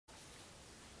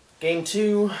Game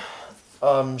 2,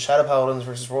 Shadow Paladins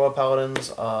versus Royal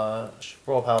Paladins.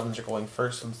 Royal Paladins are going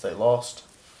first since they lost.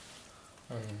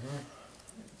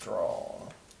 Draw.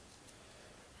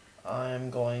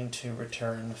 I'm going to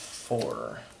return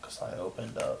 4 because I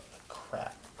opened up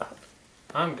crap.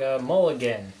 I'm gonna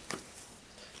mulligan.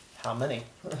 How many?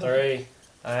 3.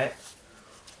 Alright.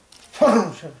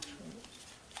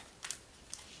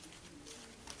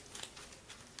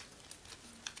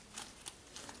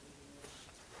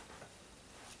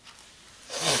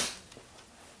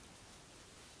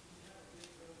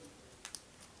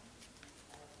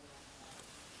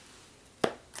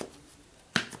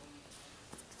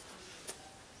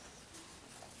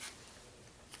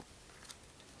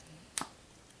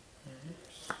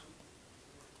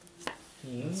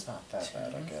 It's not that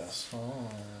bad, I guess. Oh.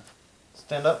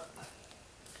 Stand up.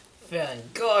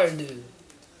 Vanguard.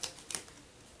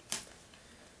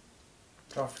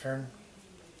 Draw for turn.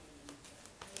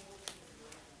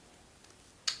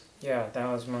 Yeah, that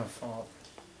was my fault.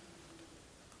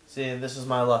 See, this is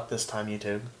my luck this time,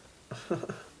 YouTube.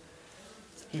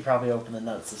 He probably opened the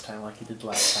nuts this time like he did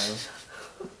last time.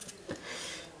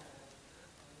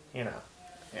 You know.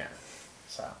 Yeah.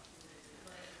 So.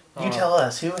 You tell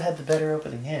us, who had the better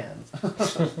opening hand?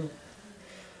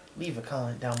 Leave a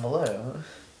comment down below.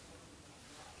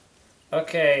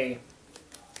 Okay.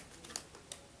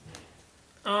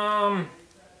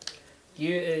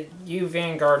 You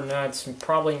Vanguard nuts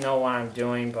probably know what I'm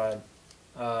doing, but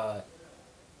I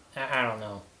don't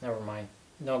know. Never mind.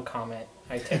 No comment.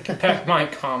 I take back my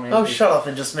comment. Oh, shut up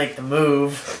and just make the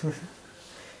move.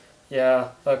 Yeah.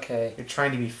 Okay. You're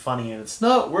trying to be funny and it's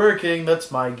not working.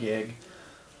 That's my gig.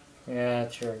 Yeah,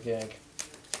 it's your gig.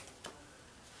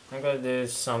 I'm gonna do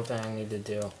something I need to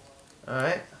do.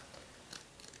 Alright.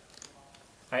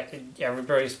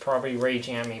 Everybody's probably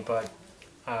raging at me, but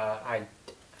I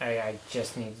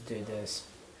just need to do this.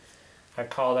 I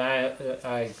call that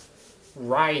I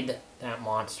ride that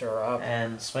monster up.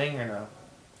 And swing or no?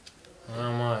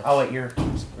 How much? Oh wait, you're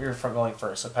going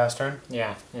first. So pass turn.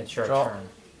 Yeah, it's your Draw. turn.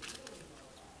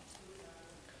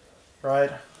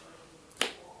 Ride.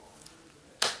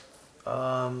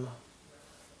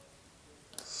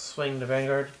 Swing to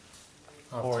Vanguard.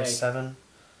 Or 7.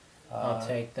 I'll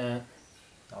take that.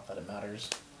 Not that it matters.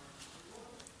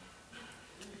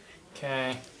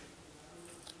 Okay.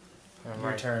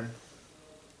 Your turn.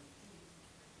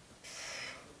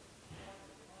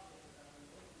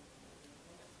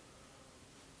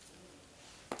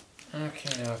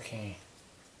 Okay.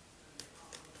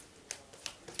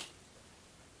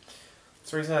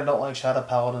 It's the reason I don't like Shadow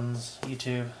Paladins,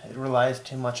 YouTube. It relies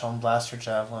too much on Blaster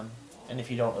Javelin. And if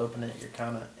you don't open it, you're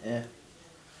kind of kind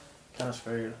of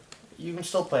screwed. You can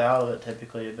still play out of it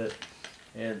typically, but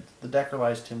the deck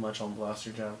relies too much on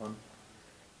Blaster Javelin.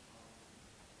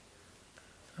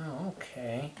 Oh,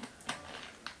 okay. I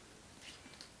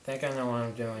think I know what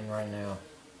I'm doing right now.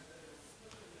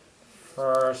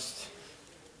 First,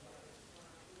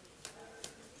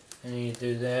 I need to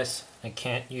do this. I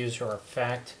can't use your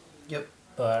effect. Yep.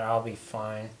 But I'll be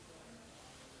fine.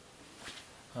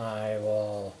 I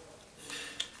will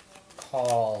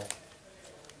call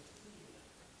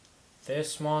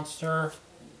this monster,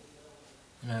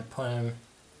 and I put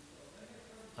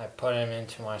him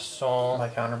into my soul. By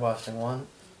counterblasting 1.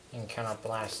 And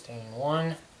counterblasting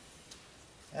 1.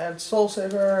 Add Soul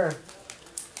Saver.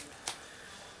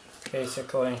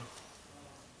 Basically.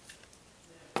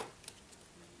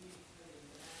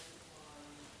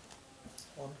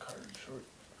 One card short.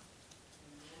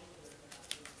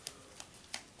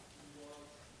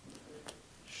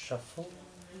 Shuffle.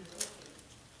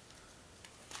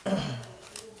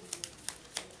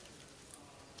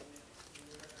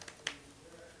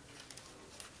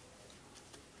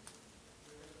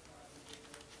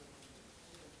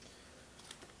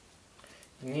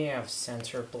 You need to have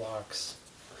sensor blocks.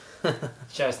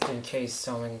 Just in case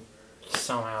someone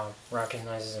somehow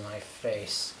recognizes my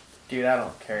face. Dude, I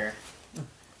don't care.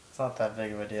 It's not that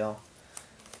big of a deal.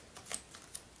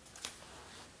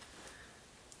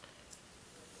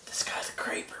 This guy's a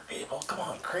creeper, people. Come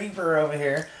on, creeper over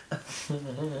here.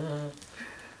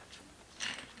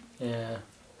 Yeah.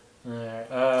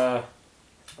 Alright,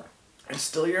 It's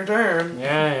still your turn.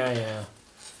 Yeah.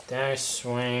 Dash,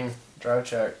 swing. Drive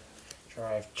check.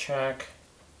 Drive, check.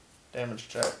 Damage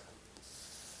check.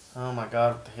 Oh my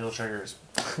god, the heal triggers.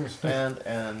 Stand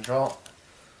and draw.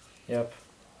 Yep.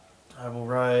 I will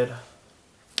ride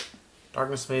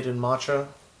Darkness Maiden Macho.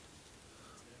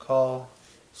 Call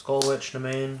Skull Witch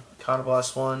Domain.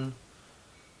 Counterblast 1.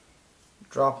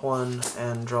 Drop 1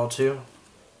 and draw 2.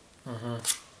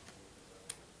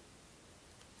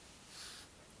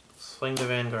 Swing the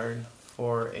Vanguard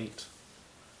for 8.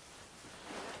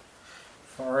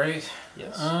 For 8?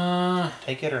 Yes.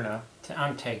 Take it or no?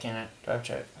 I'm taking it. Drive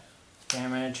check.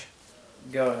 Damage.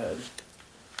 Go ahead.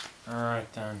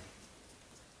 Alright then.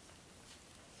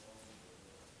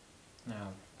 No.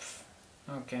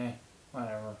 Okay.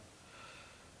 Whatever.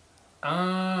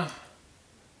 How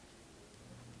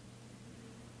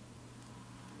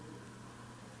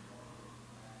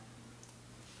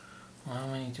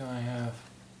many do I have?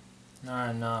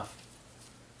 Not enough.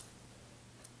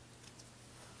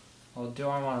 Well, do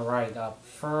I want to write up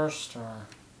first or?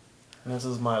 This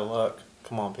is my luck.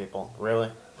 Come on, people. Really?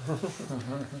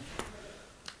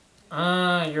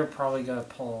 You're probably gonna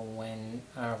pull a win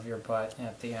out of your butt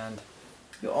at the end.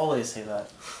 You always say that,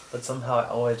 but somehow I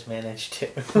always manage to.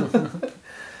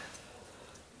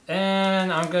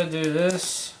 And I'm gonna do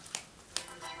this.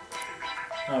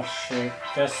 Oh shoot!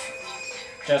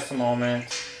 Just a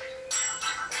moment.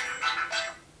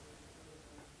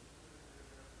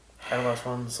 Last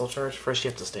one, soul charge. First, you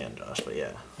have to stand, Josh. But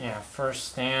yeah. Yeah,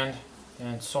 first stand,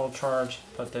 then soul charge.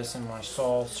 Put this in my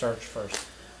soul. Search first.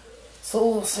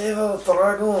 Soul Saver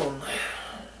Dragon.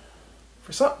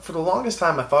 For the longest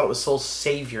time, I thought it was Soul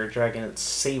Savior Dragon. It's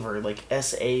Savor, like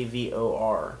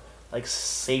SAVOR, like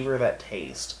savor that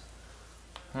taste.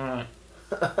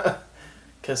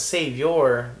 Because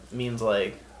Savior means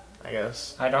like, I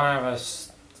guess. I don't have a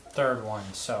third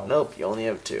one, so. Nope, you only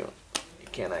have 2. You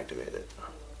can't activate it.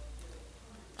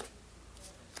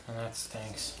 And that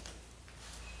stinks.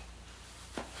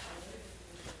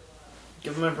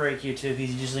 Give him a break, YouTube.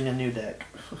 He's using a new deck.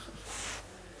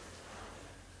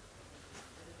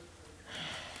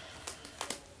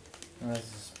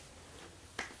 This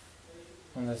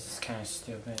is kind of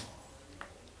stupid.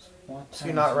 So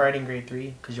you're not riding grade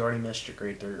 3? Because you already missed your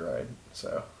grade 3 ride,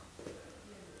 so.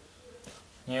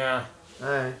 Yeah.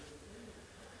 Alright.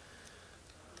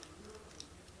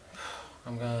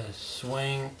 I'm gonna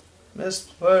swing.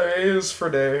 Misplays for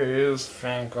days.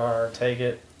 Vanguard. Take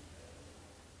it.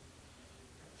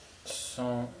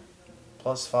 So.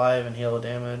 +5 and heal the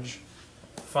damage.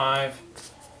 5.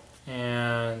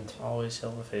 And. Always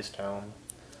heal the face down.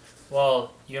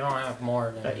 Well, you don't have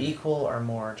more than. Equal or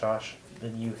more, Josh,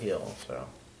 than you heal, so.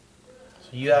 So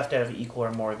you have to have equal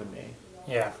or more than me.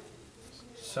 Yeah.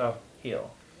 So. Heal.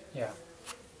 Yeah.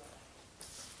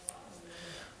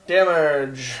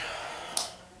 Damage.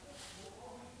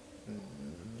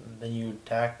 Then you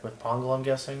attack with Pongal, I'm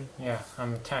guessing? Yeah,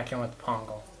 I'm attacking with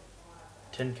Pongal.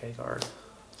 10k card.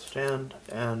 Stand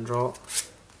and draw.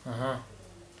 Uh-huh.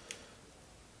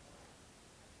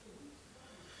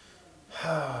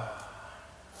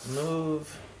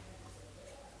 Move.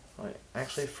 Wait,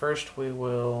 actually, first we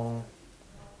will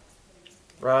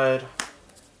ride,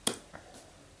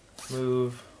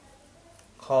 move,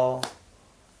 call,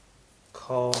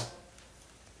 call,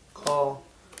 call,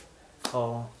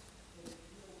 call.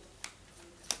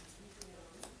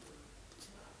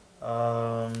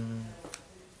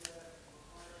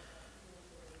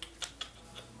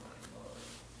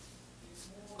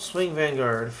 Swing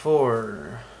Vanguard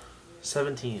for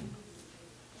 17.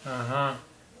 Uh-huh.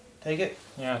 Take it?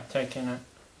 Yeah, taking it.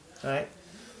 Alright.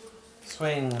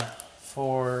 Swing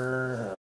for